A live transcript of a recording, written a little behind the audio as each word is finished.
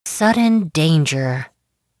Sudden danger.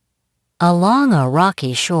 Along a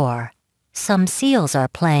rocky shore, some seals are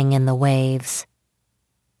playing in the waves.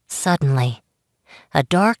 Suddenly, a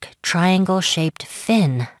dark triangle-shaped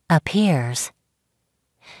fin appears.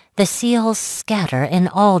 The seals scatter in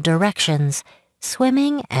all directions,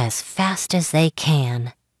 swimming as fast as they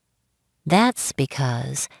can. That's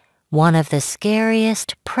because one of the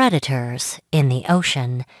scariest predators in the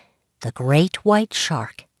ocean, the great white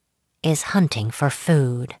shark, is hunting for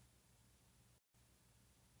food.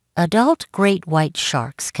 Adult great white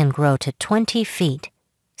sharks can grow to 20 feet,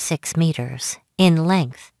 6 meters, in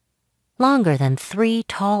length, longer than 3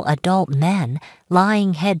 tall adult men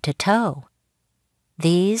lying head to toe.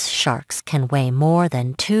 These sharks can weigh more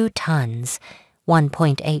than 2 tons,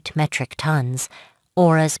 1.8 metric tons,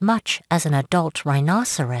 or as much as an adult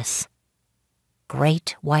rhinoceros.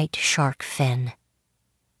 Great white shark fin.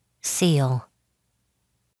 Seal.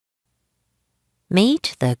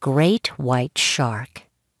 Meet the great white shark.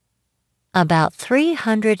 About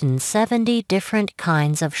 370 different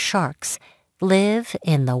kinds of sharks live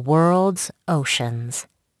in the world's oceans.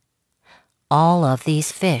 All of these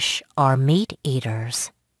fish are meat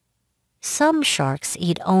eaters. Some sharks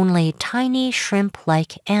eat only tiny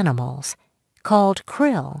shrimp-like animals, called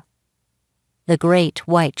krill. The great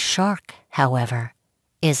white shark, however,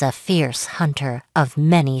 is a fierce hunter of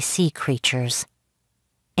many sea creatures.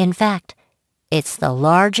 In fact, it's the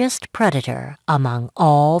largest predator among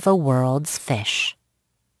all the world's fish.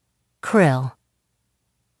 Krill.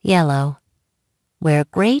 Yellow, where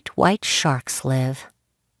great white sharks live.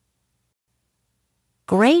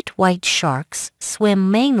 Great white sharks swim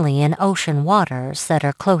mainly in ocean waters that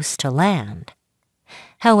are close to land.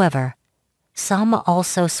 However, some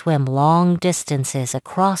also swim long distances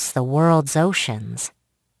across the world's oceans.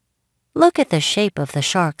 Look at the shape of the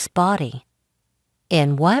shark's body.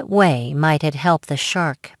 In what way might it help the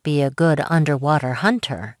shark be a good underwater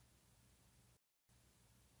hunter?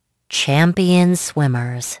 Champion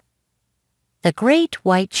swimmers. The great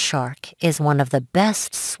white shark is one of the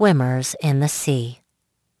best swimmers in the sea.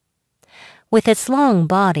 With its long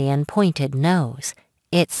body and pointed nose,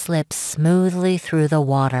 it slips smoothly through the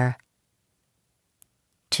water.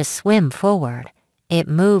 To swim forward, it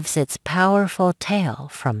moves its powerful tail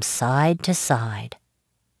from side to side.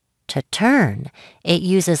 To turn, it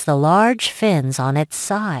uses the large fins on its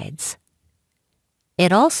sides.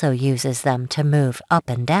 It also uses them to move up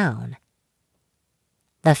and down.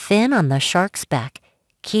 The fin on the shark's back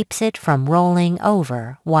keeps it from rolling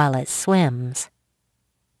over while it swims.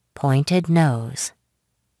 Pointed nose.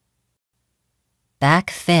 Back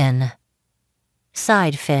fin.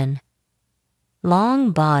 Side fin.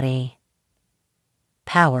 Long body.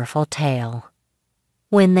 Powerful tail.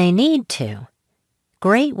 When they need to,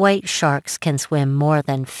 great white sharks can swim more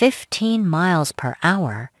than 15 miles per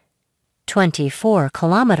hour, 24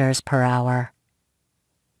 kilometers per hour.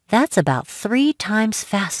 That's about 3 times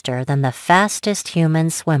faster than the fastest human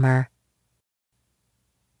swimmer.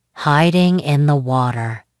 Hiding in the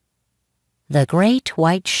water. The great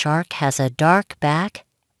white shark has a dark back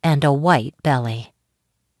and a white belly.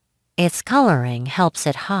 Its coloring helps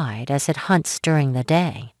it hide as it hunts during the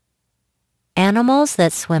day. Animals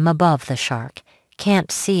that swim above the shark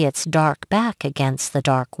can't see its dark back against the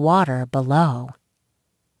dark water below.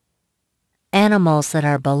 Animals that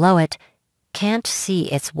are below it can't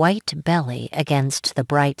see its white belly against the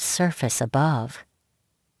bright surface above.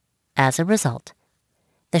 As a result,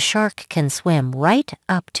 the shark can swim right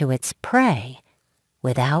up to its prey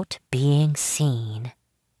without being seen.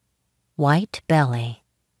 White belly.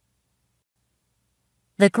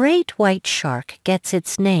 The great white shark gets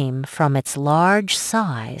its name from its large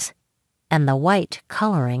size and the white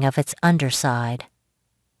coloring of its underside.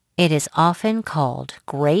 It is often called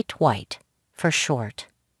great white for short.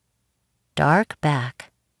 Dark back.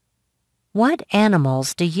 What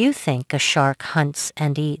animals do you think a shark hunts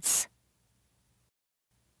and eats?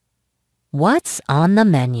 What's on the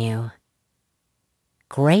menu?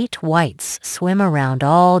 Great whites swim around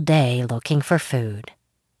all day looking for food.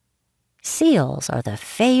 Seals are the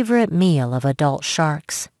favorite meal of adult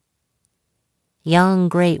sharks. Young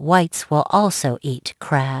great whites will also eat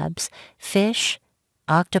crabs, fish,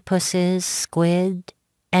 octopuses, squid,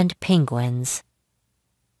 and penguins.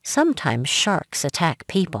 Sometimes sharks attack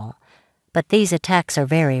people, but these attacks are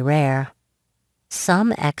very rare.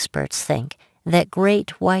 Some experts think that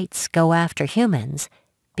great whites go after humans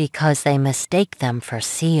because they mistake them for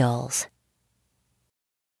seals.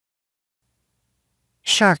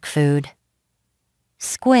 Shark food.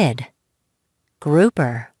 Squid.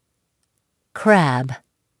 Grouper. Crab.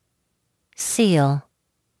 Seal.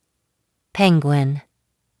 Penguin.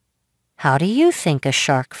 How do you think a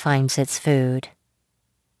shark finds its food?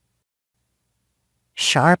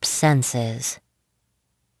 Sharp senses.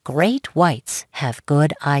 Great whites have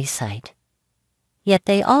good eyesight, yet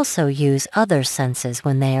they also use other senses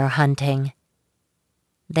when they are hunting.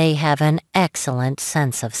 They have an excellent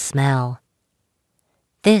sense of smell.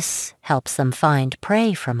 This helps them find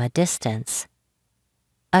prey from a distance.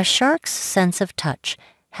 A shark's sense of touch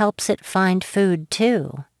helps it find food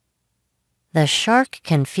too. The shark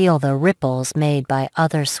can feel the ripples made by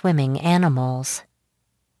other swimming animals.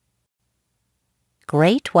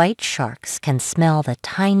 Great white sharks can smell the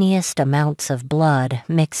tiniest amounts of blood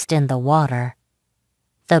mixed in the water.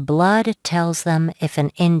 The blood tells them if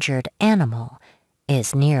an injured animal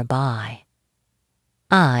is nearby.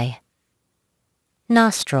 Eye.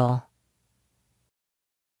 Nostril.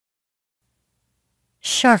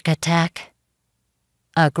 Shark attack.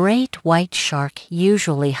 A great white shark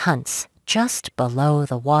usually hunts just below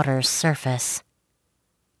the water's surface.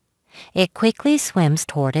 It quickly swims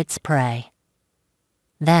toward its prey.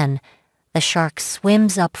 Then, the shark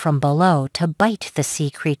swims up from below to bite the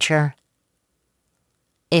sea creature.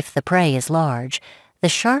 If the prey is large, the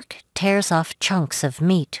shark tears off chunks of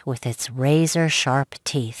meat with its razor-sharp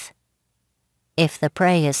teeth. If the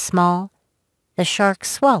prey is small, the shark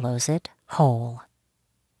swallows it whole.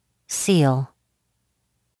 Seal.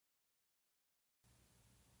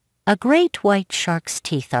 A great white shark's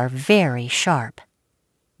teeth are very sharp.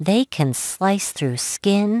 They can slice through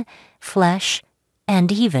skin, flesh,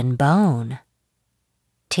 and even bone.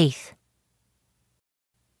 Teeth.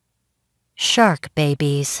 Shark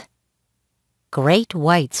babies. Great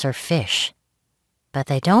whites are fish, but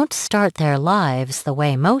they don't start their lives the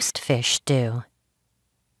way most fish do.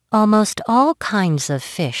 Almost all kinds of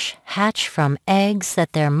fish hatch from eggs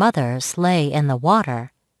that their mothers lay in the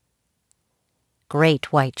water.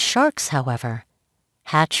 Great white sharks, however,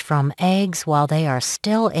 hatch from eggs while they are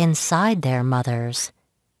still inside their mothers.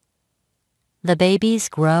 The babies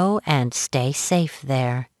grow and stay safe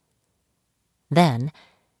there. Then,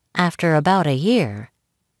 after about a year,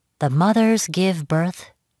 the mothers give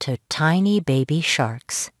birth to tiny baby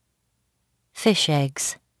sharks. Fish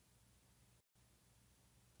eggs.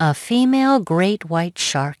 A female great white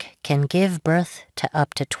shark can give birth to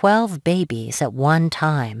up to 12 babies at one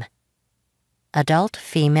time. Adult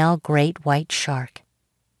female great white shark.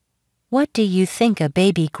 What do you think a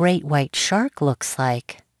baby great white shark looks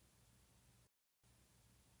like?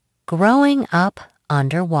 Growing up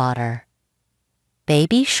underwater.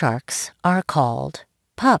 Baby sharks are called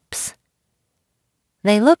pups.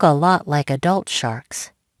 They look a lot like adult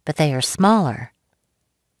sharks, but they are smaller.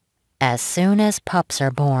 As soon as pups are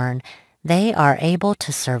born, they are able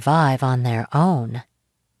to survive on their own.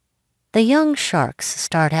 The young sharks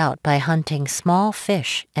start out by hunting small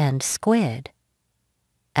fish and squid.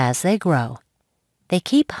 As they grow, they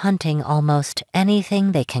keep hunting almost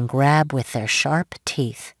anything they can grab with their sharp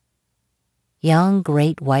teeth. Young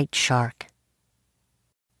great white shark.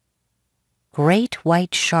 Great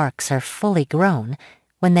white sharks are fully grown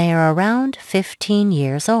when they are around 15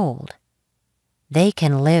 years old. They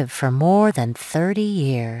can live for more than 30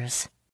 years.